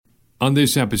On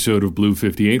this episode of Blue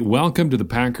 58, welcome to the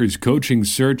Packers Coaching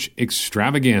Search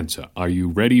Extravaganza. Are you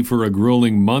ready for a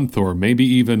grueling month or maybe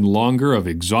even longer of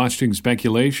exhausting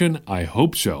speculation? I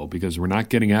hope so, because we're not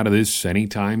getting out of this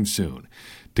anytime soon.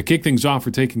 To kick things off,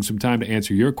 we're taking some time to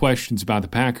answer your questions about the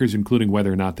Packers, including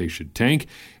whether or not they should tank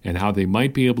and how they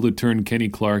might be able to turn Kenny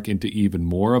Clark into even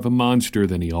more of a monster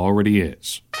than he already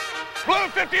is. Blue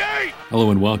 58! Hello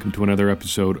and welcome to another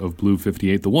episode of Blue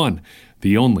 58, the one,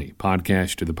 the only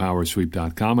podcast to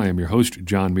thepowersweep.com. I am your host,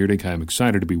 John Meerdink. I am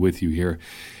excited to be with you here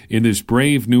in this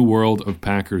brave new world of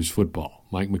Packers football.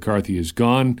 Mike McCarthy is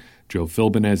gone. Joe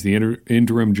Philbin has the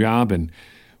interim job, and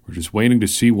we're just waiting to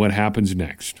see what happens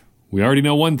next. We already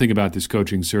know one thing about this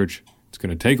coaching search. It's going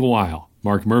to take a while.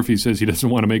 Mark Murphy says he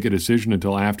doesn't want to make a decision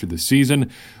until after the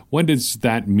season. What does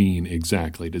that mean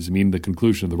exactly? Does it mean the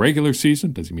conclusion of the regular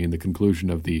season? Does it mean the conclusion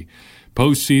of the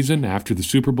postseason after the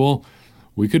Super Bowl?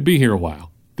 We could be here a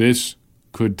while. This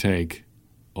could take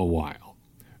a while.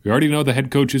 We already know the head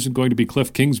coach isn't going to be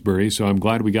Cliff Kingsbury, so I'm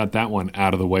glad we got that one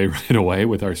out of the way right away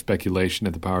with our speculation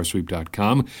at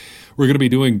thepowersweep.com. We're going to be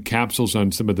doing capsules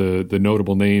on some of the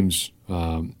notable names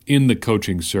in the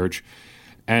coaching search.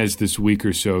 As this week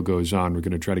or so goes on, we're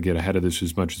going to try to get ahead of this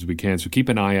as much as we can, so keep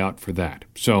an eye out for that.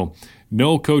 So,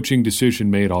 no coaching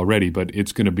decision made already, but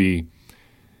it's going to be,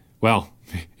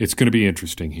 it's going to be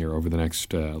interesting here over the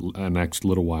next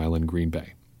little while in Green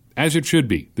Bay. As it should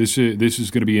be. This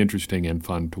is going to be interesting and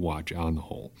fun to watch on the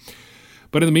whole.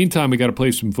 But in the meantime, we got to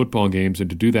play some football games, and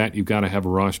to do that, you've got to have a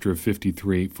roster of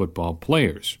 53 football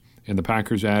players. And the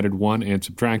Packers added one and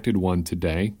subtracted one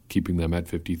today, keeping them at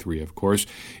 53, of course.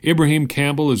 Ibrahim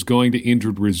Campbell is going to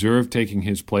injured reserve, taking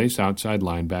his place outside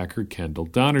linebacker Kendall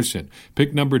Donnerson.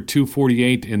 Pick number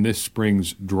 248 in this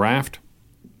spring's draft.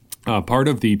 Part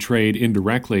of the trade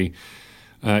indirectly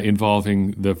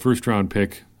involving the first-round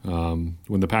pick when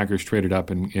the Packers traded up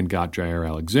and got Jair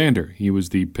Alexander. He was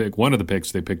one of the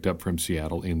picks they picked up from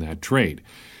Seattle in that trade.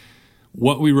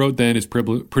 What we wrote then is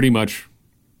pretty much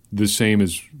the same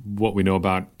as what we know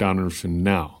about Donnerson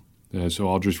now. So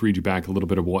I'll just read you back a little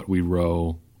bit of what we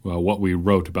wrote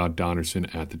about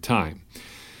Donnerson at the time.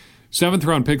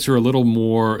 Seventh-round picks are a little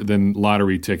more than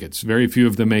lottery tickets. Very few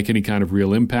of them make any kind of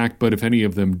real impact, but if any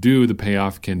of them do, the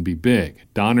payoff can be big.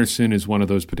 Donnerson is one of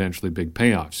those potentially big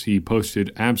payoffs. He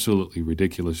posted absolutely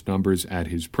ridiculous numbers at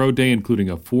his pro day, including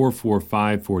a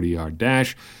 4.45 40-yard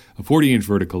dash, a 40-inch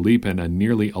vertical leap, and a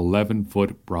nearly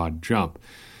 11-foot broad jump.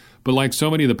 But like so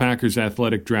many of the Packers'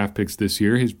 athletic draft picks this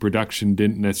year, his production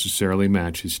didn't necessarily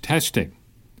match his testing.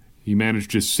 He managed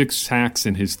just 6 sacks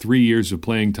in his 3 years of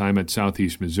playing time at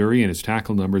Southeast Missouri, and his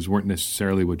tackle numbers weren't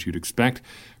necessarily what you'd expect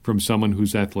from someone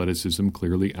whose athleticism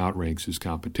clearly outranks his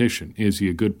competition. Is he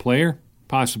a good player?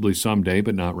 Possibly someday,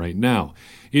 but not right now.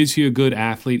 Is he a good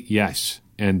athlete? Yes,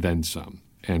 and then some.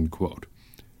 End quote.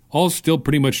 All still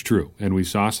pretty much true, and we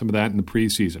saw some of that in the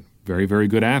preseason. Very, very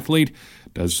good athlete,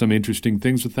 does some interesting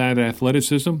things with that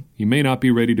athleticism. He may not be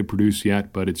ready to produce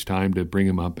yet, but it's time to bring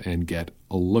him up and get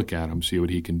a look at him, see what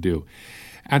he can do.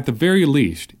 At the very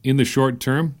least, in the short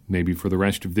term, maybe for the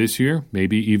rest of this year,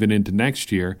 maybe even into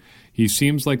next year, he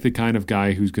seems like the kind of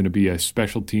guy who's going to be a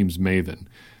special teams maven.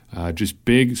 Just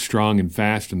big, strong, and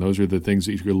fast, and those are the things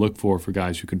that you look for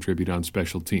guys who contribute on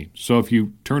special teams. So if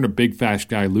you turn a big, fast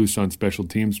guy loose on special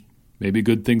teams, maybe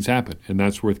good things happen, and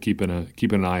that's worth keeping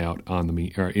an eye out on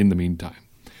in the meantime.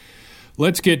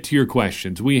 Let's get to your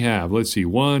questions. We have,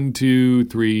 1, 2,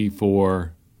 3,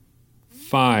 4,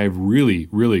 5 really,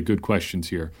 really good questions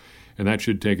here, and that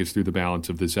should take us through the balance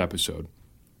of this episode.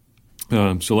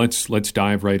 So let's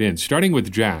dive right in. Starting with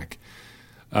Jack.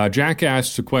 Jack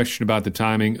asks a question about the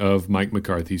timing of Mike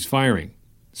McCarthy's firing.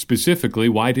 Specifically,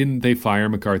 why didn't they fire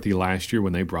McCarthy last year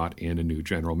when they brought in a new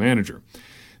general manager?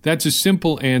 That's a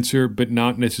simple answer, but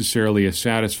not necessarily a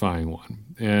satisfying one.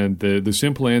 And the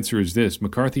simple answer is this.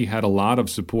 McCarthy had a lot of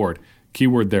support,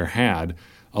 keyword there, had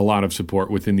a lot of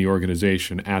support within the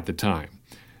organization at the time.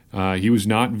 He was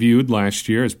not viewed last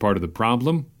year as part of the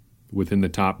problem within the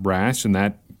top brass, and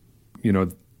that,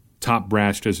 top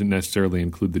brass doesn't necessarily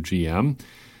include the GM.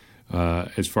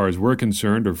 As far as we're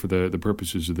concerned, or for the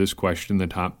purposes of this question, the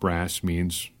top brass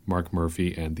means Mark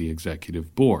Murphy and the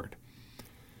executive board.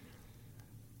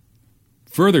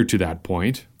 Further to that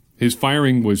point, his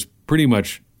firing was pretty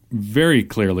much very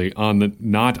clearly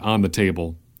not on the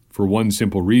table for one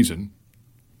simple reason.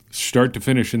 Start to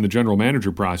finish in the general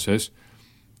manager process,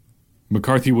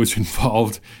 McCarthy was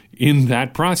involved in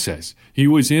that process. He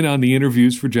was in on the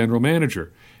interviews for general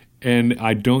manager. And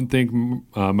I don't think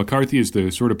McCarthy is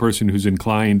the sort of person who's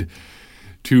inclined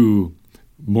to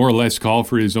more or less call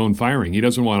for his own firing. He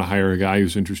doesn't want to hire a guy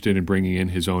who's interested in bringing in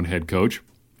his own head coach,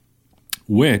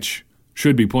 which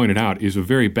should be pointed out, is a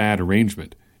very bad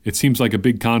arrangement. It seems like a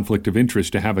big conflict of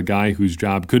interest to have a guy whose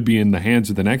job could be in the hands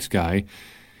of the next guy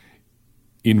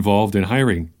involved in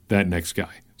hiring that next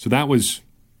guy. So that was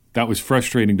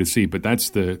frustrating to see, but that's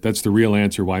the real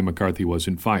answer why McCarthy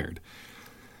wasn't fired.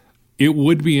 It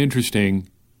would be interesting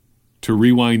to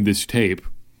rewind this tape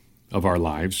of our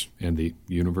lives and the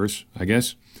universe, I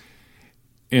guess,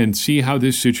 and see how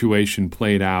this situation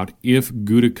played out if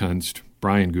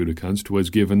Brian Gutekunst, was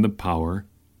given the power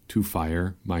to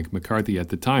fire Mike McCarthy at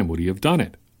the time. Would he have done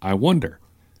it? I wonder.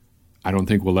 I don't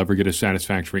think we'll ever get a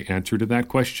satisfactory answer to that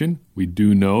question. We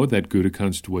do know that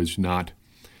Gutekunst was not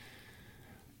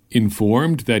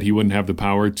informed that he wouldn't have the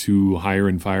power to hire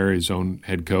and fire his own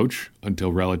head coach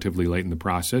until relatively late in the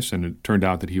process, and it turned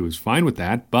out that he was fine with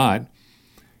that, but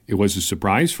it was a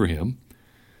surprise for him.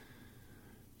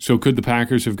 So could the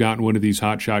Packers have gotten one of these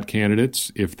hotshot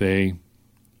candidates if they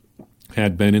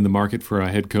had been in the market for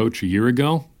a head coach a year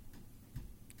ago?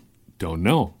 Don't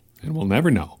know, and we'll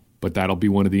never know. But that'll be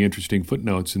one of the interesting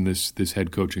footnotes in this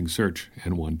head coaching search,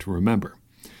 and one to remember.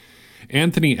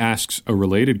 Anthony asks a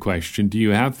related question. Do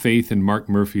you have faith in Mark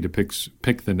Murphy to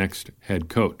pick the next head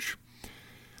coach?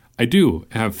 I do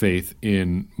have faith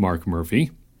in Mark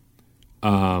Murphy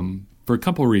for a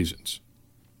couple of reasons.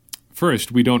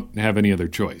 First, we don't have any other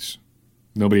choice.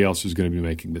 Nobody else is going to be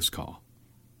making this call.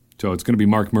 So it's going to be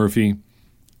Mark Murphy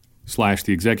 / the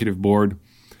executive board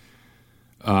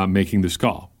making this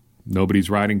call. Nobody's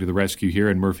riding to the rescue here,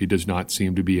 and Murphy does not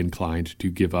seem to be inclined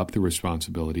to give up the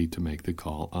responsibility to make the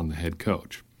call on the head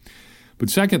coach.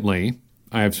 But secondly,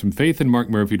 I have some faith in Mark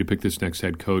Murphy to pick this next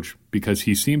head coach because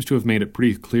he seems to have made it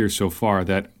pretty clear so far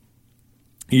that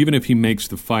even if he makes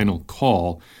the final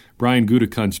call, Brian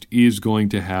Gutekunst is going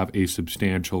to have a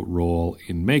substantial role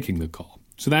in making the call.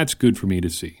 So that's good for me to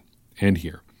see and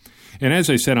hear. And as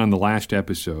I said on the last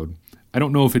episode, I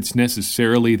don't know if it's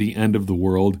necessarily the end of the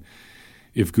world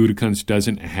if Gutekunst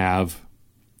doesn't have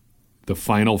the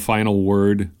final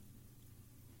word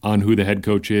on who the head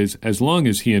coach is, as long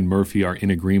as he and Murphy are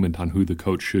in agreement on who the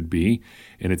coach should be.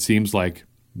 And it seems like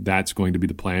that's going to be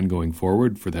the plan going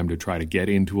forward, for them to try to get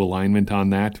into alignment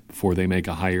on that before they make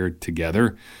a hire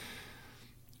together.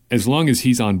 As long as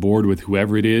he's on board with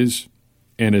whoever it is,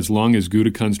 and as long as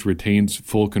Gutekunst retains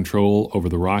full control over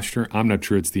the roster, I'm not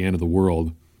sure it's the end of the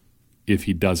world if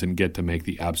he doesn't get to make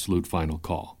the absolute final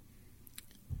call.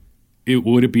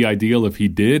 Would it be ideal if he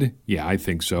did? Yeah, I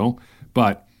think so.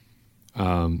 But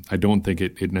I don't think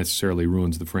it necessarily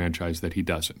ruins the franchise that he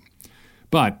doesn't.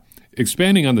 But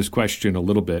expanding on this question a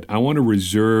little bit, I want to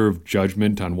reserve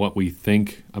judgment on what we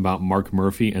think about Mark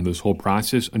Murphy and this whole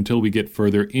process until we get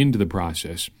further into the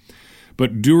process.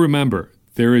 But do remember,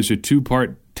 there is a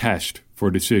two-part test for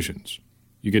decisions.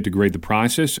 You get to grade the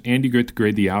process and you get to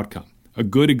grade the outcome. A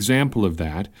good example of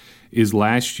that is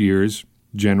last year's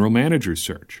general manager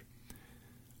search.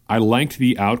 I liked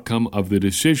the outcome of the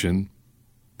decision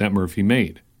that Murphy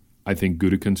made. I think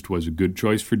Gutekunst was a good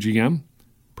choice for GM,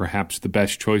 perhaps the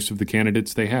best choice of the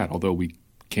candidates they had, although we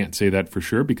can't say that for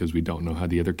sure because we don't know how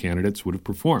the other candidates would have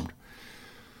performed.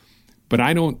 But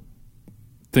I don't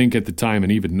think at the time,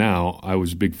 and even now, I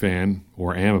was a big fan,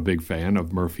 or am a big fan,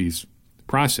 of Murphy's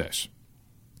process.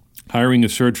 Hiring a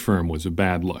search firm was a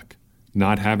bad look.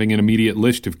 Not having an immediate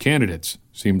list of candidates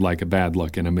seemed like a bad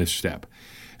look and a misstep.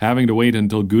 Having to wait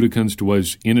until Gutekunst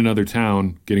was in another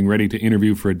town getting ready to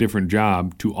interview for a different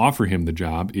job to offer him the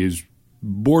job is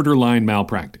borderline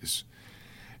malpractice.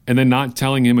 And then not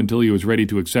telling him until he was ready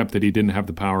to accept that he didn't have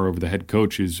the power over the head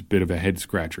coach is a bit of a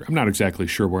head-scratcher. I'm not exactly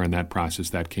sure where in that process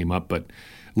that came up, but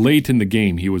late in the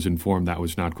game he was informed that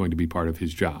was not going to be part of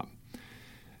his job.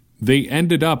 They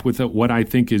ended up with what I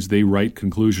think is the right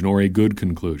conclusion or a good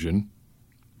conclusion.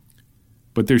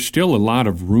 But there's still a lot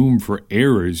of room for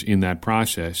errors in that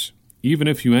process, even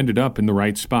if you ended up in the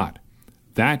right spot.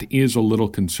 That is a little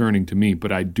concerning to me,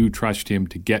 but I do trust him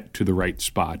to get to the right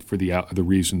spot for the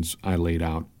reasons I laid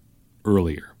out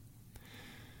earlier.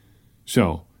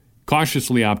 So,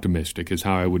 cautiously optimistic is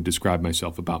how I would describe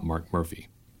myself about Mark Murphy.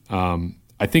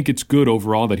 I think it's good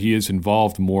overall that he is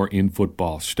involved more in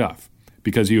football stuff,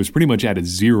 because he was pretty much at a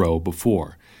zero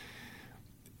before.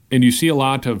 And you see a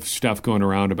lot of stuff going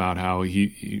around about how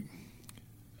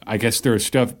I guess there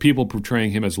are people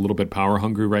portraying him as a little bit power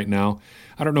hungry right now.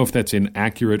 I don't know if that's an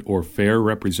accurate or fair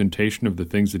representation of the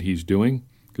things that he's doing,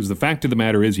 because the fact of the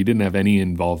matter is he didn't have any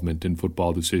involvement in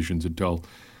football decisions until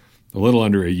a little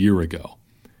under a year ago.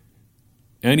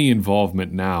 Any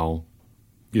involvement now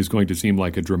is going to seem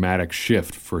like a dramatic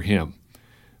shift for him.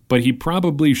 But he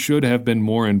probably should have been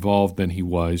more involved than he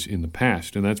was in the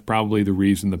past, and that's probably the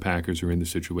reason the Packers are in the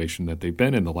situation that they've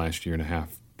been in the last year and a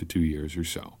half to 2 years or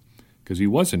so, because he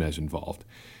wasn't as involved.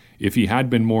 If he had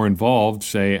been more involved,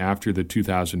 say, after the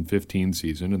 2015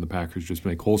 season, and the Packers just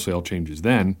make wholesale changes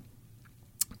then,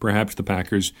 perhaps the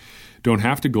Packers don't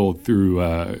have to go through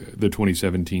the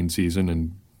 2017 season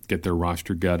and get their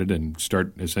roster gutted and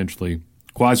start essentially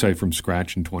quasi from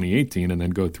scratch in 2018 and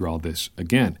then go through all this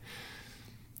again.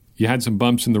 You had some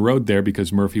bumps in the road there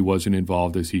because Murphy wasn't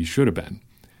involved as he should have been.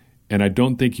 And I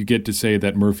don't think you get to say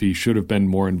that Murphy should have been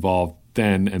more involved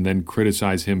then and then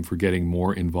criticize him for getting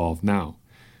more involved now.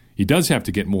 He does have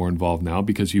to get more involved now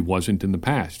because he wasn't in the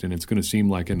past, and it's going to seem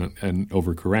like an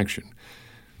overcorrection.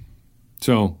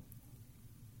 So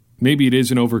maybe it is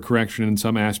an overcorrection in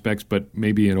some aspects, but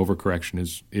maybe an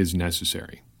overcorrection is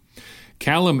necessary.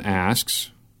 Callum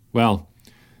asks, well,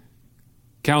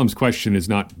 Callum's question is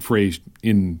not phrased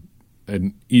in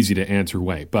an easy-to-answer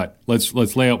way, but let's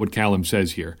lay out what Callum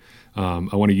says here.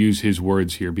 I want to use his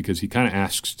words here because he kind of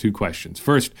asks two questions.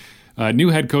 First, new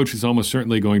head coach is almost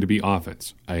certainly going to be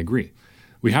offense. I agree.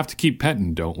 We have to keep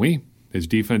Pettine, don't we? His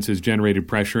defense has generated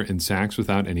pressure and sacks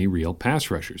without any real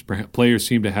pass rushers. Players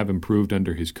seem to have improved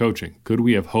under his coaching. Could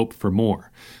we have hoped for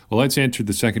more? Well, let's answer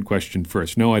the second question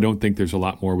first. No, I don't think there's a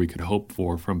lot more we could hope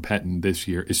for from Pettine this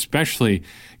year, especially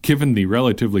given the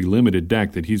relatively limited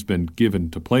deck that he's been given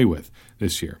to play with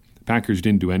this year. The Packers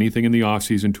didn't do anything in the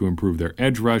offseason to improve their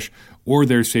edge rush or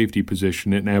their safety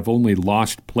position and have only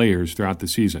lost players throughout the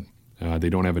season.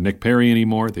 They don't have a Nick Perry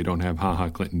anymore. They don't have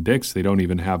HaHa Clinton-Dix. They don't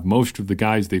even have most of the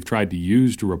guys they've tried to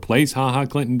use to replace HaHa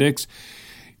Clinton-Dix.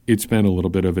 It's been a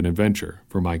little bit of an adventure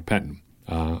for Mike Pettine.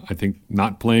 I think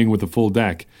not playing with a full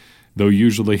deck, though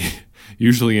usually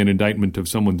an indictment of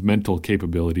someone's mental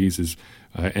capabilities, is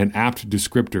an apt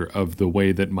descriptor of the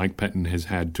way that Mike Pettine has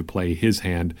had to play his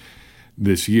hand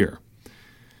this year.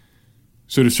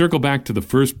 So to circle back to the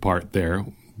first part there,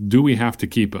 do we have to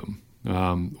keep him?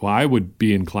 Well, I would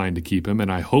be inclined to keep him,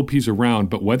 and I hope he's around,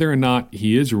 but whether or not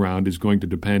he is around is going to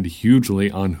depend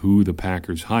hugely on who the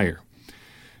Packers hire.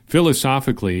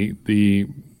 Philosophically, the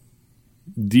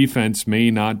defense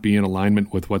may not be in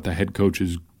alignment with what the head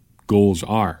coach's goals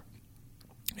are,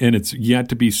 and it's yet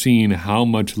to be seen how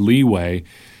much leeway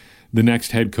the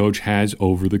next head coach has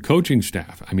over the coaching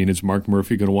staff. I mean, is Mark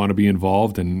Murphy going to want to be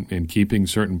involved in keeping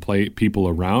certain people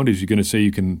around? Is he going to say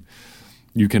you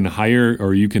can hire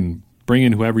or you can bring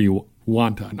in whoever you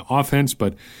want on offense,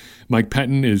 but Mike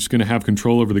Pettine is going to have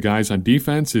control over the guys on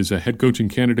defense? Is a head coaching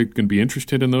candidate going to be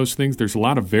interested in those things? There's a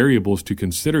lot of variables to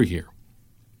consider here.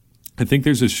 I think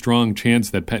there's a strong chance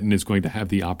that Pettine is going to have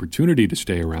the opportunity to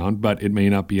stay around, but it may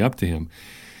not be up to him.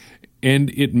 And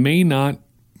it may not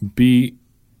be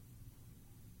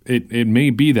it may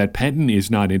be that Pettine is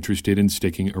not interested in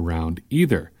sticking around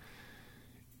either.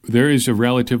 There is a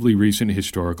relatively recent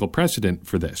historical precedent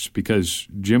for this because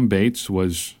Jim Bates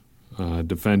was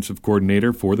defensive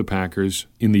coordinator for the Packers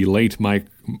in the late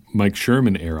Mike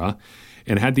Sherman era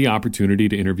and had the opportunity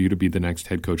to interview to be the next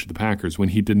head coach of the Packers. When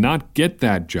he did not get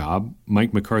that job,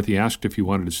 Mike McCarthy asked if he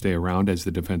wanted to stay around as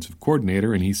the defensive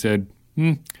coordinator, and he said,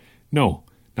 no,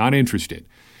 not interested.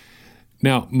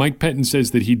 Now, Mike Pettine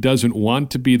says that he doesn't want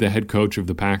to be the head coach of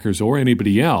the Packers or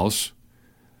anybody else,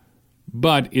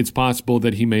 but it's possible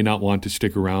that he may not want to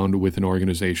stick around with an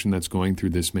organization that's going through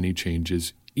this many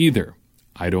changes either.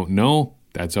 I don't know.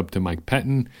 That's up to Mike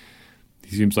Pettine.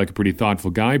 He seems like a pretty thoughtful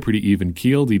guy, pretty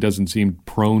even-keeled. He doesn't seem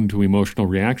prone to emotional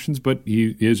reactions, but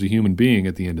he is a human being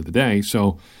at the end of the day.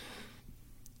 So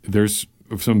there's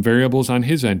some variables on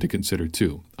his end to consider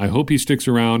too. I hope he sticks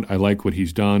around. I like what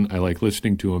he's done. I like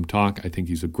listening to him talk. I think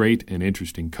he's a great and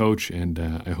interesting coach, and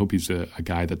I hope he's a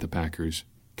guy that the Packers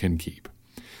can keep.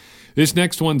 This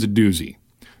next one's a doozy.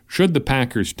 Should the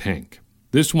Packers tank?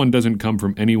 This one doesn't come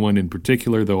from anyone in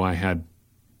particular, though I had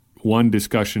one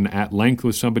discussion at length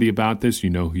with somebody about this. You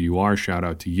know who you are. Shout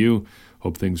out to you.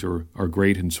 Hope things are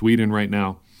great in Sweden right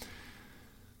now.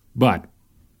 But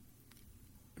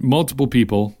multiple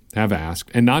people have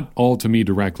asked, and not all to me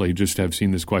directly, just have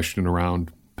seen this question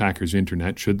around Packers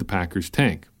Internet, should the Packers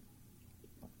tank?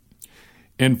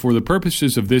 And for the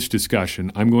purposes of this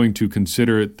discussion, I'm going to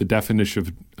consider the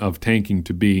definition of tanking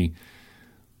to be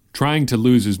trying to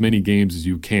lose as many games as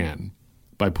you can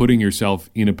by putting yourself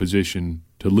in a position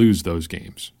to lose those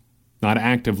games, not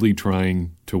actively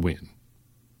trying to win.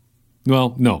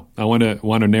 Well, no, I want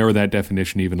to narrow that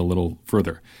definition even a little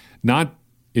further.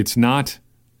 It's not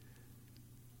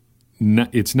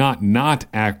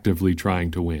actively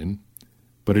trying to win,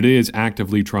 but it is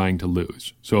actively trying to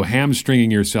lose. So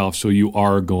hamstringing yourself so you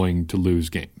are going to lose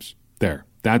games. There.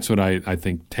 That's what I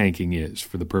think tanking is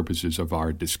for the purposes of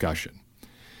our discussion.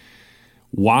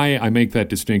 Why I make that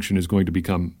distinction is going to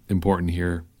become important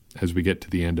here as we get to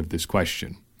the end of this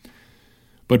question.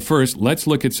 But first, let's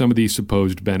look at some of the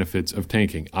supposed benefits of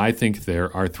tanking. I think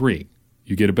there are 3.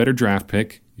 You get a better draft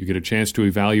pick, you get a chance to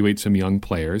evaluate some young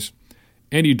players,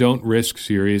 and you don't risk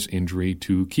serious injury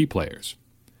to key players.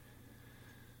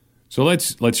 So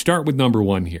let's start with number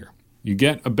 1 here. You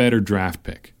get a better draft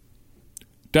pick.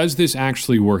 Does this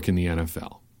actually work in the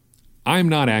NFL? I'm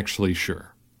not actually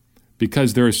sure,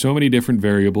 because there are so many different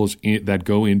variables that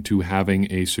go into having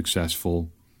a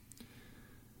successful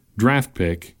draft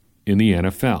pick in the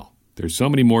NFL. There's so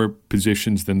many more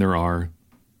positions than there are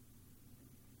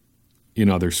in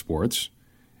other sports,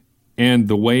 and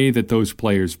the way that those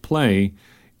players play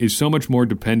is so much more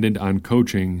dependent on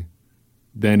coaching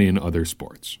than in other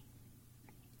sports.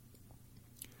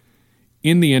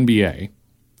 In the NBA,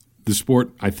 the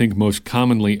sport I think most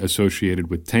commonly associated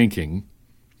with tanking,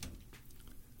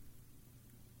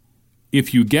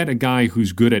 if you get a guy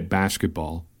who's good at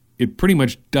basketball, it pretty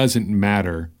much doesn't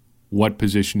matter what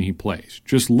position he plays.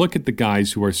 Just look at the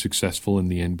guys who are successful in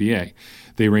the NBA.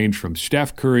 They range from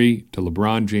Steph Curry to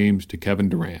LeBron James to Kevin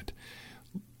Durant.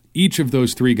 Each of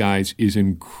those 3 guys is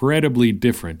incredibly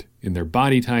different in their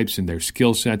body types and their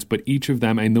skill sets, but each of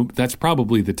them, and that's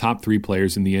probably the top 3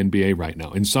 players in the NBA right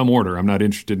now. In some order, I'm not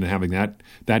interested in having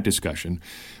that discussion,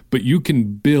 but you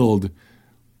can build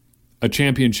a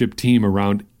championship team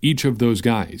around each of those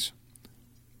guys,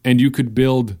 and you could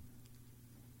build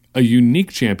a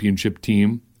unique championship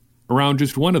team around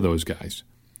just one of those guys.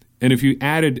 And if you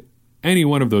added any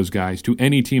one of those guys to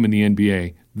any team in the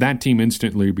NBA, that team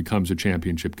instantly becomes a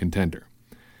championship contender.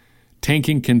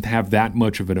 Tanking can have that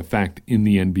much of an effect in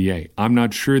the NBA. I'm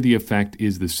not sure the effect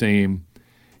is the same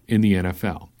in the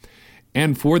NFL.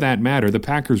 And for that matter, the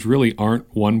Packers really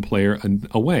aren't one player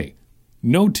away.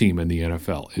 No team in the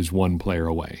NFL is one player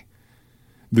away.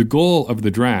 The goal of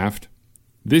the draft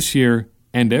this year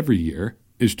and every year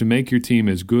is to make your team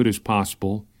as good as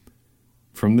possible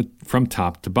from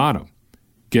top to bottom.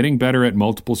 Getting better at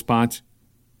multiple spots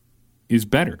is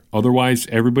better. Otherwise,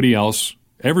 everybody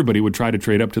would try to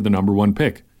trade up to the number 1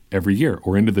 pick every year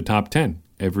or into the top 10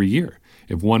 every year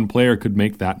if one player could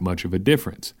make that much of a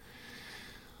difference.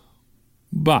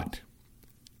 But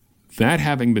that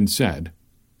having been said,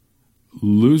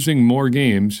 losing more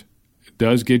games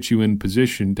does get you in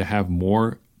position to have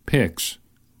more picks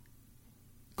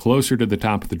closer to the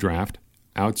top of the draft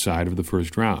outside of the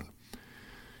first round.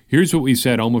 Here's what we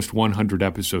said almost 100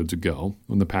 episodes ago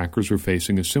when the Packers were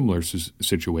facing a similar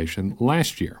situation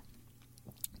last year.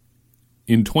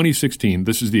 In 2016,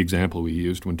 this is the example we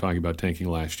used when talking about tanking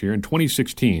last year. In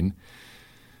 2016,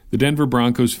 the Denver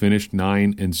Broncos finished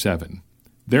 9-7.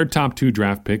 Their top 2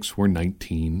 draft picks were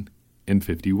 19 and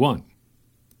 51.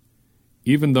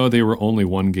 Even though they were only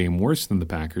 1 game worse than the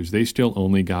Packers, they still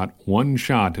only got 1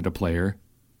 shot at a player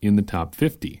in the top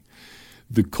 50.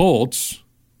 The Colts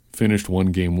finished 1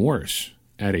 game worse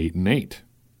at 8-8.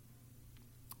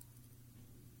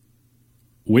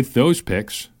 With those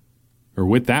picks, or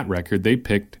with that record, they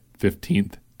picked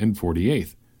 15th and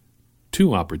 48th.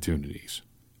 2 opportunities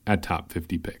at top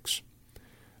 50 picks.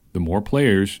 The more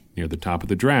players near the top of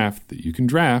the draft that you can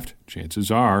draft, chances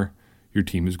are your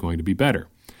team is going to be better.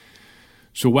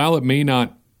 So while it may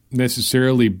not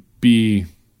necessarily be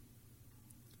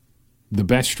the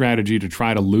best strategy to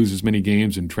try to lose as many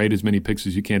games and trade as many picks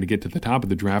as you can to get to the top of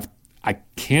the draft, I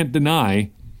can't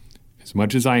deny, as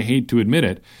much as I hate to admit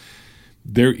it,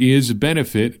 there is a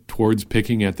benefit towards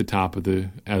picking at the top of the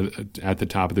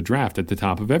draft, at the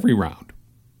top of every round.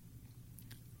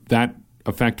 That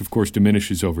effect, of course,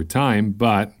 diminishes over time,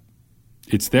 but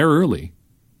it's there early.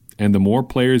 And the more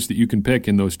players that you can pick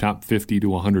in those top 50 to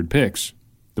 100 picks,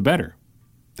 the better.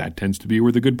 That tends to be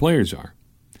where the good players are.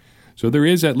 So there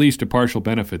is at least a partial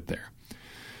benefit there.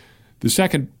 The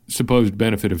second supposed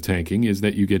benefit of tanking is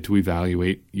that you get to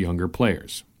evaluate younger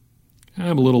players.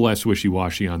 I'm a little less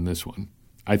wishy-washy on this one.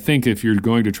 I think if you're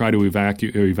going to try to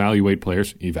evacuate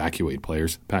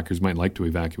players, Packers might like to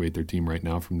evacuate their team right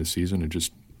now from this season and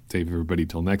just save everybody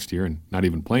till next year and not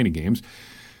even play any games.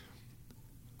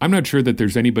 I'm not sure that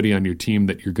there's anybody on your team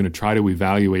that you're going to try to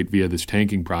evaluate via this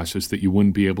tanking process that you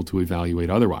wouldn't be able to evaluate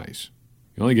otherwise.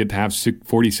 You only get to have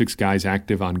 46 guys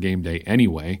active on game day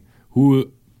anyway.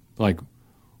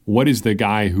 What is the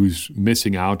guy who's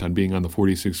missing out on being on the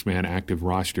 46-man active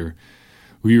roster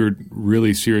who you're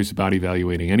really serious about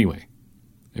evaluating anyway?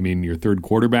 I mean, your third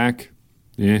quarterback,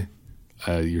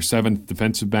 your seventh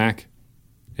defensive back,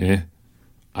 I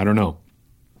don't know.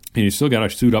 And you still got to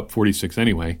suit up 46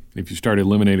 anyway. If you start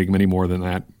eliminating many more than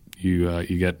that,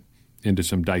 you get into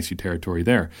some dicey territory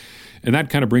there. And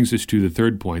that kind of brings us to the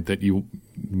third point, that you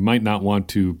might not want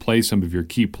to play some of your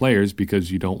key players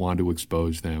because you don't want to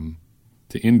expose them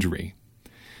to injury.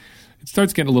 it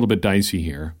starts getting a little bit dicey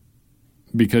here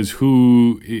because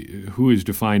who is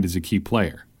defined as a key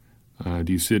player?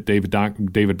 Do you sit David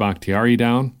Bakhtiari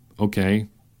down? Okay,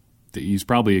 he's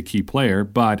probably a key player,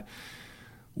 but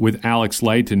with Alex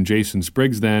Light and Jason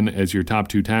Spriggs then as your top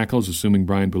two tackles, assuming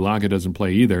Brian Bulaga doesn't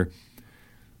play either,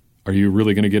 are you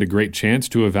really going to get a great chance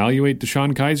to evaluate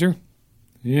DeShone Kizer?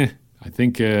 Yeah, I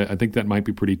think that might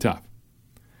be pretty tough.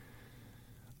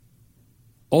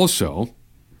 Also,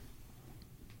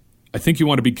 I think you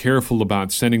want to be careful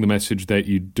about sending the message that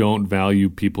you don't value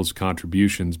people's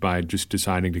contributions by just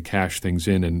deciding to cash things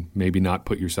in and maybe not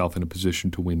put yourself in a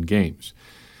position to win games.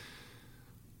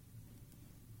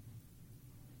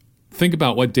 Think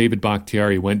about what David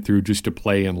Bakhtiari went through just to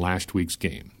play in last week's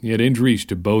game. He had injuries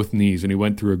to both knees, and he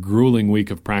went through a grueling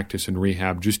week of practice and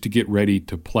rehab just to get ready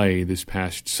to play this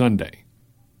past Sunday.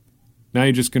 Now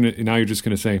you're just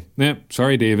gonna say,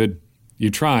 sorry, David, you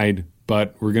tried,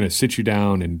 but we're gonna sit you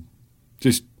down and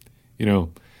just,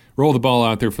 roll the ball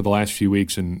out there for the last few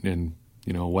weeks and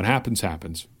what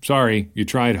happens. Sorry, you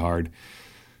tried hard.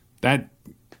 That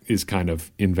is kind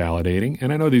of invalidating.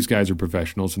 And I know these guys are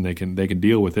professionals and they can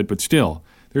deal with it, but still,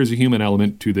 there's a human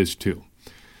element to this too.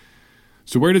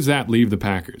 So where does that leave the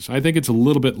Packers? I think it's a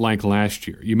little bit like last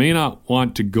year. You may not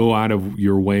want to go out of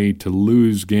your way to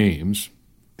lose games,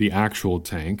 the actual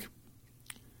tank,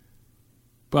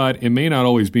 but it may not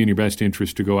always be in your best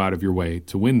interest to go out of your way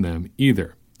to win them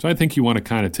either. So I think you want to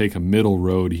kind of take a middle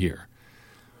road here.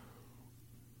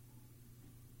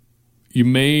 You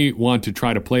may want to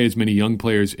try to play as many young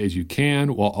players as you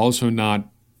can while also not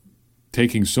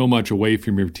taking so much away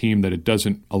from your team that it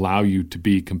doesn't allow you to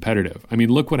be competitive. I mean,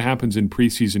 look what happens in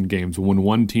preseason games when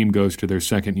one team goes to their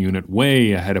second unit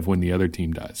way ahead of when the other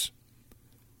team does.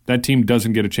 That team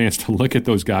doesn't get a chance to look at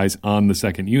those guys on the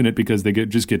second unit because they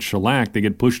just get shellacked. They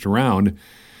get pushed around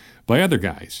by other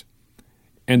guys.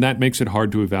 And that makes it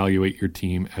hard to evaluate your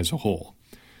team as a whole.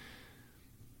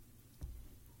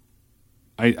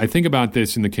 I think about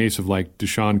this in the case of like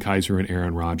DeShone Kizer and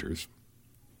Aaron Rodgers.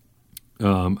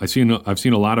 I've seen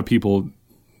a lot of people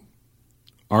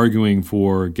arguing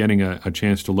for getting a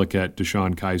chance to look at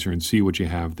DeShone Kizer and see what you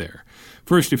have there.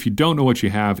 First, if you don't know what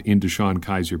you have in DeShone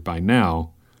Kizer by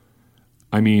now,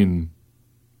 I mean,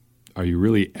 are you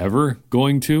really ever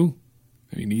going to?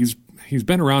 I mean, he's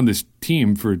been around this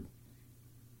team for,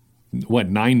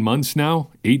 9 months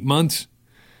now? 8 months?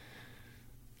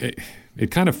 It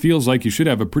kind of feels like you should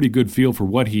have a pretty good feel for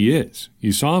what he is.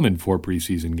 You saw him in 4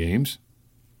 preseason games.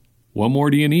 What more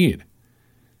do you need?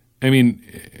 I mean,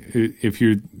 if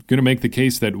you're going to make the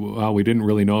case that, we didn't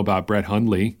really know about Brett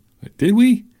Hundley, did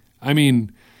we? I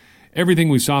mean, everything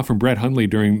we saw from Brett Hundley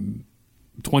during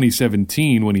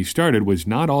 2017 when he started was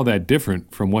not all that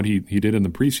different from what he did in the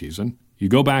preseason. You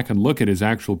go back and look at his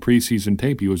actual preseason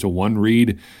tape. He was a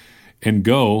one-read and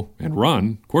go and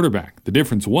run quarterback. The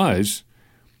difference was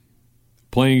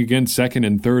playing against second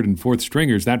and third and fourth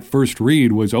stringers, that first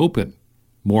read was open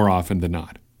more often than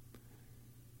not.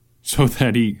 So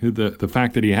that the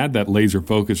fact that he had that laser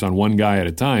focus on one guy at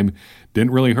a time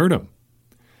didn't really hurt him.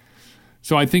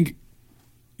 So I think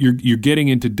you're getting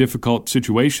into difficult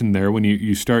situation there when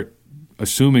you start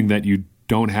assuming that you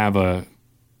don't have a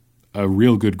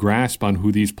real good grasp on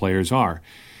who these players are.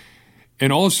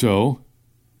 And also,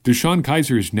 DeShone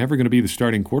Kizer is never going to be the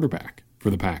starting quarterback for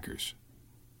the Packers.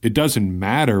 It doesn't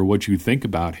matter what you think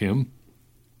about him.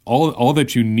 All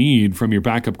that you need from your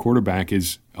backup quarterback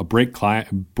is a break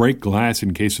glass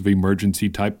in case of emergency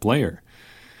type player.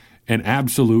 An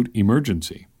absolute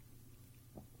emergency.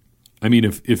 I mean,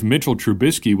 if Mitchell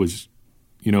Trubisky was,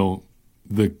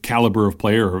 the caliber of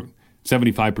player, or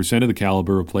 75% of the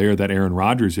caliber of player that Aaron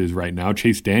Rodgers is right now,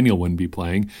 Chase Daniel wouldn't be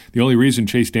playing. The only reason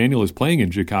Chase Daniel is playing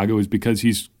in Chicago is because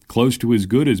he's close to as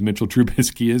good as Mitchell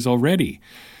Trubisky is already.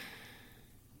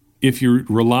 If you're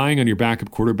relying on your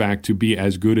backup quarterback to be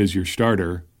as good as your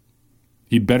starter,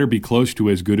 he'd better be close to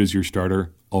as good as your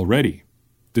starter already.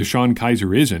 DeShone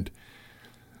Kizer isn't.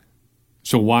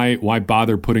 So why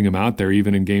bother putting him out there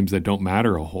even in games that don't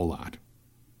matter a whole lot?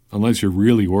 Unless you're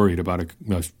really worried about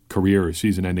a career or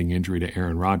season-ending injury to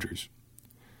Aaron Rodgers.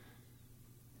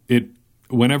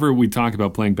 Whenever we talk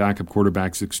about playing backup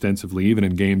quarterbacks extensively, even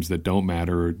in games that don't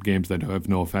matter or games that have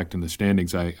no effect in the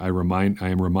standings, I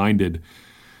am reminded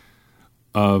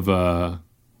of a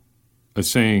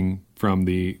saying from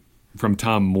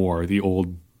Tom Moore, the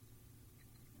old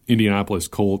Indianapolis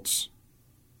Colts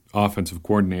offensive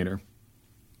coordinator.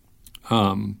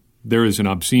 There is an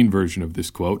obscene version of this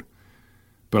quote,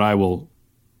 but I will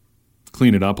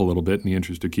clean it up a little bit in the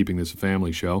interest of keeping this a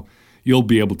family show. You'll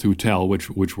be able to tell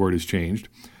which word has changed.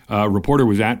 A reporter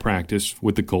was at practice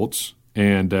with the Colts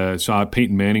and saw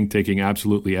Peyton Manning taking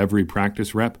absolutely every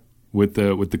practice rep with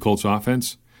the Colts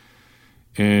offense.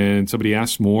 And somebody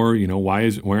asked Moore, why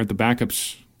aren't the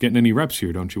backups getting any reps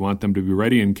here? Don't you want them to be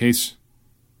ready in case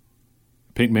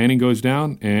Peyton Manning goes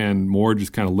down? And Moore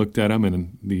just kind of looked at him,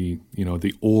 and the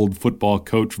old football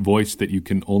coach voice that you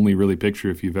can only really picture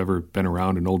if you've ever been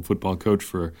around an old football coach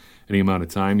for any amount of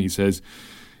time. He says,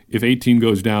 if 18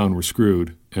 goes down, we're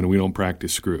screwed, and we don't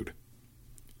practice screwed.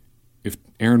 If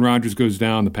Aaron Rodgers goes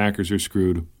down, the Packers are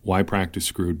screwed. Why practice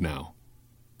screwed now?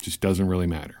 Just doesn't really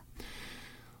matter.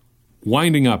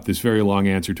 Winding up this very long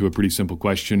answer to a pretty simple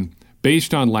question,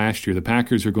 based on last year, the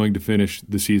Packers are going to finish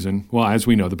the season, well, as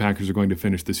we know, the Packers are going to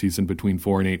finish the season between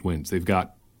 4 and 8 wins. They've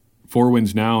got 4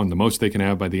 wins now, and the most they can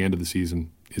have by the end of the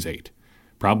season is 8.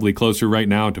 Probably closer right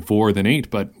now to 4 than 8,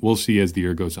 but we'll see as the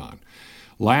year goes on.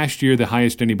 Last year, the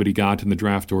highest anybody got in the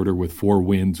draft order with 4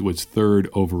 wins was 3rd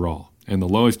overall, and the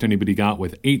lowest anybody got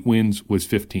with 8 wins was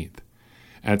 15th.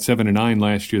 At 7-9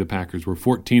 last year, the Packers were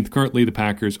 14th. Currently, the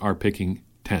Packers are picking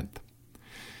 10th.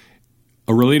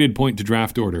 A related point to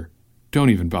draft order. Don't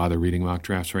even bother reading mock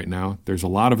drafts right now. There's a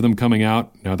lot of them coming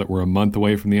out now that we're a month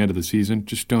away from the end of the season.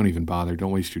 Just don't even bother.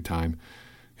 Don't waste your time.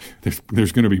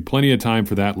 There's going to be plenty of time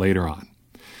for that later on.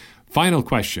 Final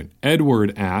question.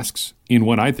 Edward asks, in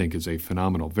what I think is a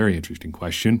phenomenal, very interesting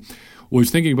question, was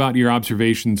thinking about your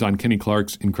observations on Kenny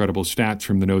Clark's incredible stats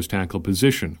from the nose tackle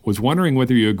position. Was wondering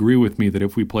whether you agree with me that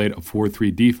if we played a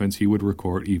 4-3 defense, he would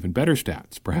record even better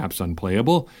stats, perhaps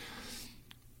unplayable.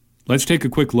 Let's take a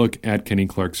quick look at Kenny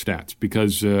Clark's stats,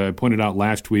 because I pointed out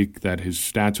last week that his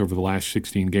stats over the last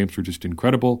 16 games were just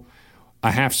incredible.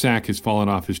 A half sack has fallen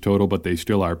off his total, but they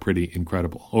still are pretty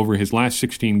incredible. Over his last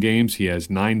 16 games, he has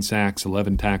 9 sacks,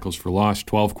 11 tackles for loss,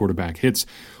 12 quarterback hits,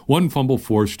 1 fumble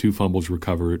forced, 2 fumbles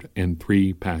recovered, and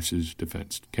 3 passes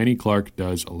defensed. Kenny Clark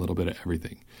does a little bit of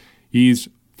everything. He's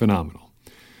phenomenal.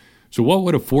 So what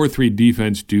would a 4-3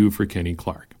 defense do for Kenny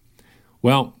Clark?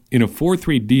 Well, in a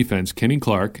 4-3 defense, Kenny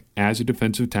Clark, as a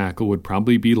defensive tackle, would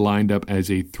probably be lined up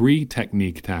as a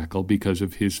 3-technique tackle because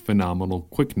of his phenomenal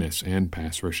quickness and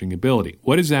pass rushing ability.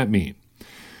 What does that mean?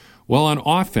 Well, on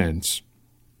offense,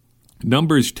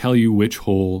 numbers tell you which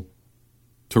hole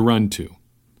to run to.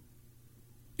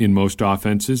 In most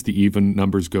offenses, the even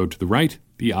numbers go to the right,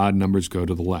 the odd numbers go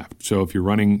to the left. So if you're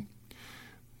running,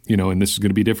 and this is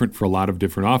going to be different for a lot of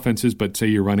different offenses, but say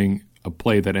you're running a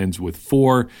play that ends with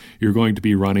 4, you're going to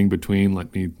be running between,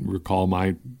 let me recall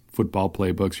my football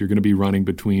playbooks, you're going to be running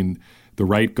between the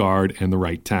right guard and the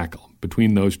right tackle,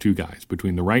 between those two guys,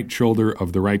 between the right shoulder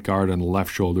of the right guard and the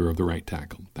left shoulder of the right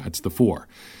tackle. That's the 4.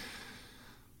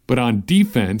 But on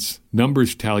defense,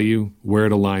 numbers tell you where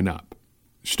to line up.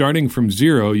 Starting from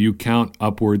 0, you count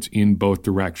upwards in both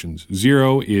directions.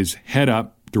 0 is head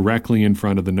up directly in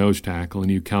front of the nose tackle,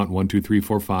 and you count 1, 2, 3,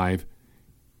 4, 5,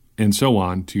 and so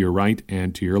on to your right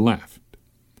and to your left.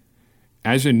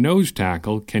 As a nose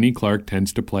tackle, Kenny Clark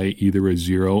tends to play either a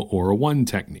 0 or a 1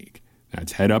 technique.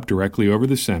 That's head up directly over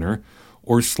the center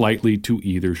or slightly to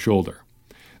either shoulder.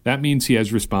 That means he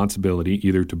has responsibility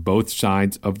either to both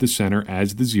sides of the center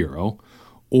as the 0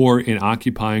 or in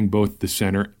occupying both the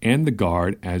center and the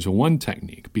guard as a 1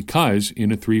 technique, because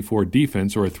in a 3-4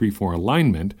 defense or a 3-4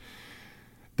 alignment,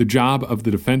 the job of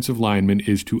the defensive lineman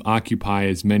is to occupy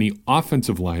as many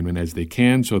offensive linemen as they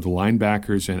can so the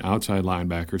linebackers and outside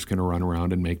linebackers can run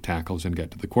around and make tackles and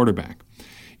get to the quarterback.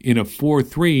 In a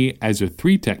 4-3, as a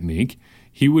 3 technique,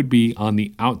 he would be on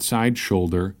the outside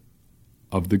shoulder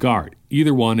of the guard.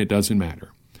 Either one, it doesn't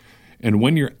matter. And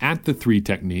when you're at the 3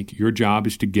 technique, your job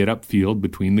is to get upfield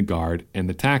between the guard and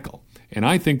the tackle. And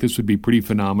I think this would be pretty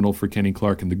phenomenal for Kenny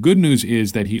Clark. And the good news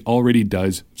is that he already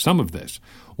does some of this.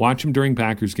 Watch him during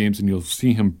Packers games, and you'll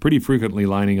see him pretty frequently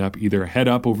lining up either head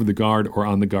up over the guard or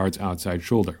on the guard's outside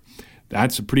shoulder.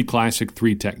 That's a pretty classic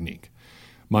 3 technique.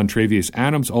 Montravius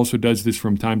Adams also does this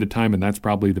from time to time, and that's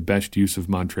probably the best use of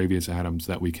Montravius Adams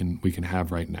that we can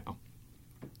have right now.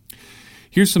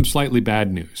 Here's some slightly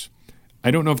bad news.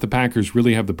 I don't know if the Packers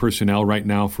really have the personnel right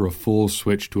now for a full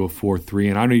switch to a 4-3,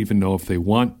 and I don't even know if they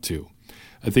want to.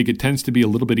 I think it tends to be a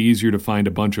little bit easier to find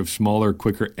a bunch of smaller,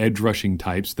 quicker edge-rushing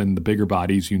types than the bigger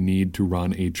bodies you need to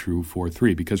run a true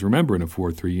 4-3. Because remember, in a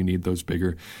 4-3, you need those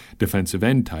bigger defensive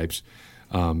end types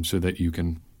so that you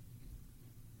can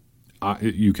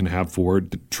have 4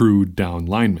 true down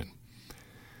linemen.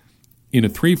 In a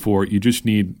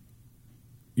 3-4,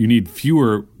 you need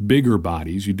fewer bigger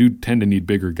bodies. You do tend to need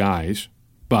bigger guys,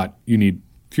 but you need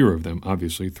fewer of them,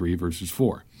 obviously 3 versus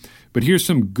 4. But here's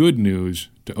some good news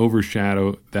to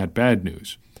overshadow that bad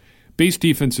news. Base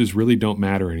defenses really don't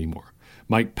matter anymore.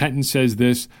 Mike Pettin says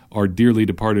this. Our dearly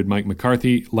departed Mike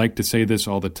McCarthy liked to say this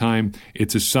all the time.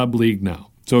 It's a sub-league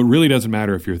now. So it really doesn't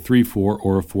matter if you're a 3-4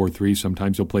 or a 4-3.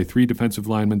 Sometimes you'll play 3 defensive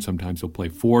linemen. Sometimes you'll play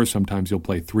 4. Sometimes you'll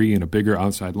play 3 and a bigger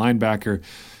outside linebacker.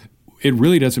 It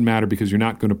really doesn't matter because you're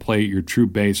not going to play your true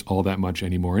base all that much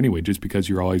anymore anyway, just because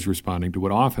you're always responding to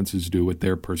what offenses do with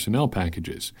their personnel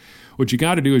packages. What you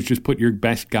got to do is just put your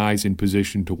best guys in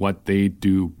position to what they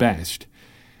do best.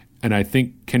 And I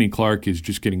think Kenny Clark is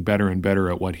just getting better and better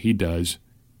at what he does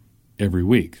every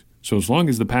week. So as long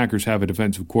as the Packers have a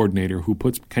defensive coordinator who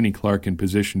puts Kenny Clark in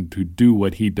position to do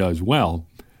what he does well,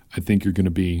 I think you're going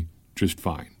to be just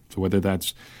fine. So whether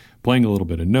that's playing a little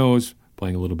bit of nose,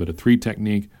 playing a little bit of 3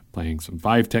 technique, playing some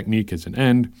 5 technique as an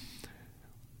end,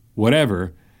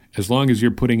 whatever, as long as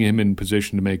you're putting him in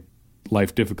position to make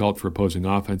life difficult for opposing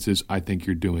offenses, I think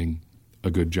you're doing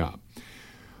a good job.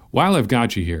 While I've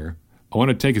got you here, I want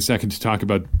to take a second to talk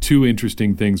about 2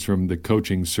 interesting things from the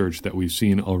coaching search that we've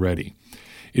seen already.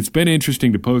 It's been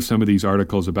interesting to post some of these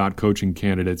articles about coaching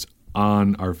candidates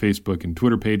on our Facebook and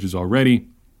Twitter pages already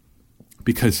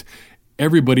because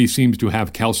everybody seems to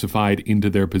have calcified into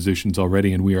their positions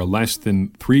already, and we are less than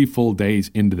 3 full days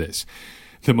into this.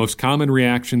 The most common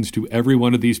reactions to every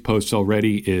one of these posts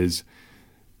already is,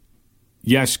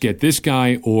 yes, get this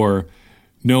guy, or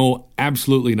no,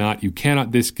 absolutely not. You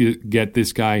cannot get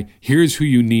this guy. Here's who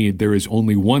you need. There is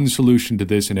only one solution to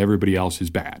this, and everybody else is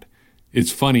bad.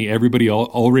 It's funny. Everybody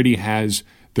already has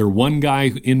their one guy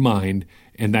in mind,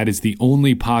 and that is the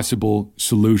only possible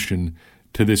solution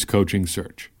to this coaching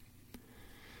search.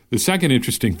 The second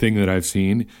interesting thing that I've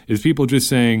seen is people just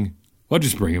saying, well,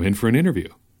 just bring him in for an interview.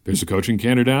 There's a coaching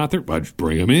candidate out there. Well, just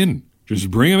bring him in. Just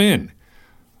bring him in.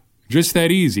 Just that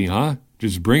easy, huh?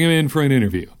 Just bring him in for an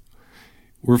interview.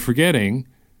 We're forgetting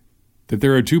that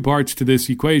there are 2 parts to this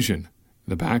equation,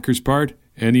 the Packers part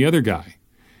and the other guy.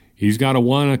 He's got to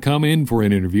want to come in for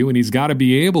an interview, and he's got to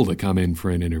be able to come in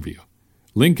for an interview.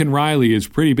 Lincoln Riley is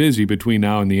pretty busy between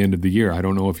now and the end of the year. I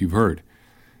don't know if you've heard.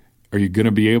 Are you going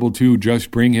to be able to just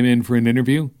bring him in for an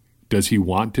interview? Does he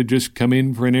want to just come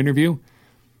in for an interview?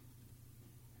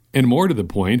 And more to the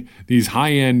point, these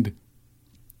high-end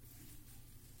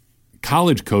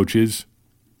college coaches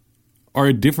are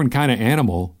a different kind of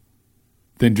animal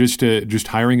than just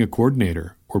hiring a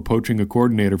coordinator or poaching a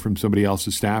coordinator from somebody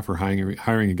else's staff or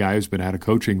hiring a guy who's been out of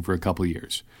coaching for a couple of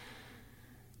years.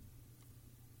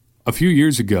 A few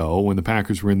years ago, when the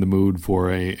Packers were in the mood for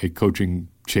a coaching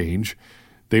change,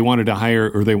 they wanted to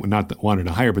hire, or they not wanted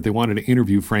to hire, but they wanted to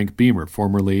interview Frank Beamer,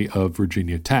 formerly of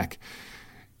Virginia Tech.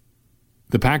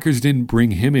 The Packers didn't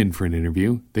bring him in for an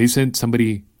interview. They sent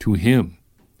somebody to him.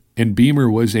 And Beamer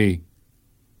was a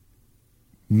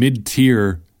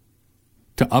mid-tier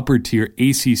to upper-tier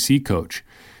ACC coach.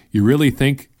 You really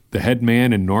think the head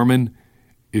man in Norman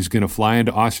is going to fly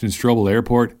into Austin Strobel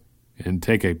Airport and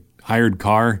take a hired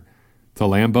car to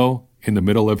Lambeau in the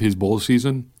middle of his bowl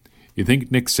season? You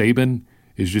think Nick Saban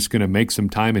is just going to make some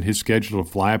time in his schedule to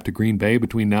fly up to Green Bay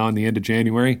between now and the end of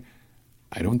January?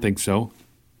 I don't think so.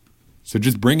 So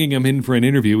just bringing him in for an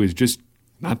interview is just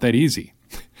not that easy.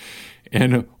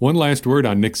 And one last word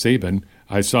on Nick Saban.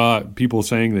 I saw people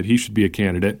saying that he should be a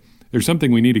candidate. There's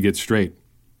something we need to get straight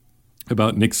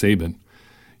about Nick Saban.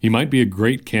 He might be a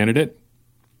great candidate,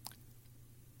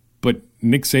 but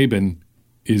Nick Saban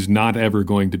is not ever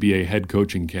going to be a head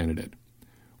coaching candidate.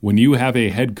 When you have a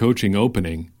head coaching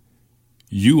opening,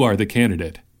 you are the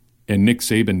candidate, and Nick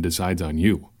Saban decides on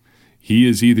you. He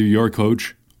is either your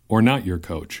coach or not your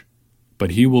coach,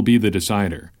 but he will be the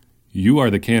decider. You are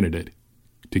the candidate.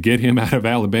 To get him out of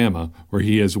Alabama, where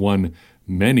he has won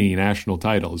many national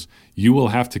titles, you will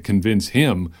have to convince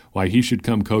him why he should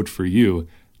come coach for you,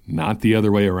 not the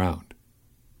other way around.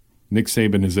 Nick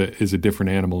Saban is a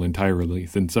different animal entirely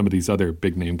than some of these other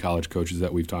big-name college coaches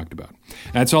that we've talked about.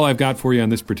 That's all I've got for you on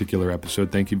this particular episode.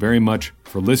 Thank you very much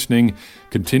for listening.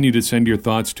 Continue to send your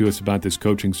thoughts to us about this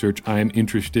coaching search. I am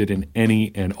interested in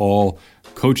any and all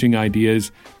coaching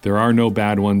ideas. There are no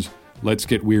bad ones. Let's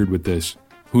get weird with this.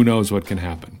 Who knows what can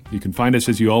happen? You can find us,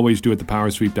 as you always do, at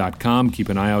thepowersweep.com. Keep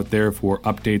an eye out there for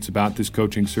updates about this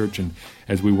coaching search. And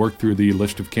as we work through the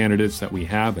list of candidates that we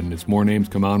have, and as more names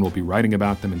come on, we'll be writing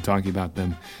about them and talking about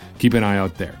them. Keep an eye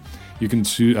out there. You can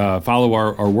follow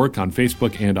our work on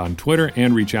Facebook and on Twitter,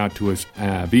 and reach out to us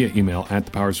via email at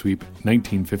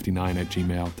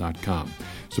thepowersweep1959@gmail.com.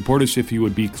 Support us if you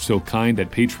would be so kind at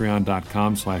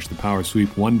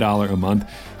patreon.com/thepowersweep. $1 a month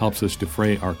helps us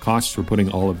defray our costs for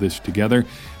putting all of this together.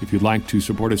 If you'd like to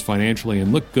support us financially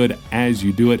and look good as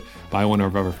you do it, buy one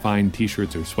of our fine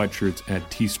t-shirts or sweatshirts at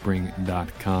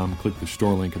teespring.com. Click the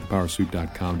store link at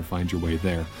thepowersweep.com to find your way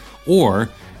there. Or,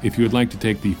 if you would like to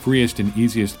take the freest and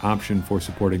easiest option for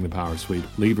supporting the Power Sweep,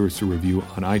 leave us a review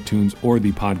on iTunes or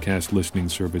the podcast listening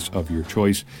service of your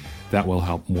choice. That will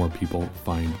help more people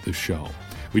find the show.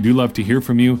 We do love to hear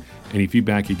from you. Any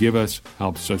feedback you give us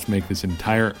helps us make this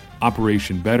entire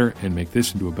operation better and make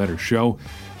this into a better show.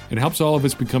 It helps all of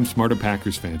us become smarter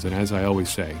Packers fans. And as I always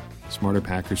say, smarter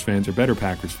Packers fans are better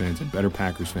Packers fans, and better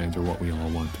Packers fans are what we all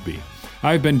want to be.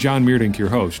 I've been John Meerdink, your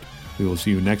host. We will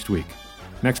see you next week.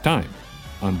 Next time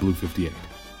on Blue 58.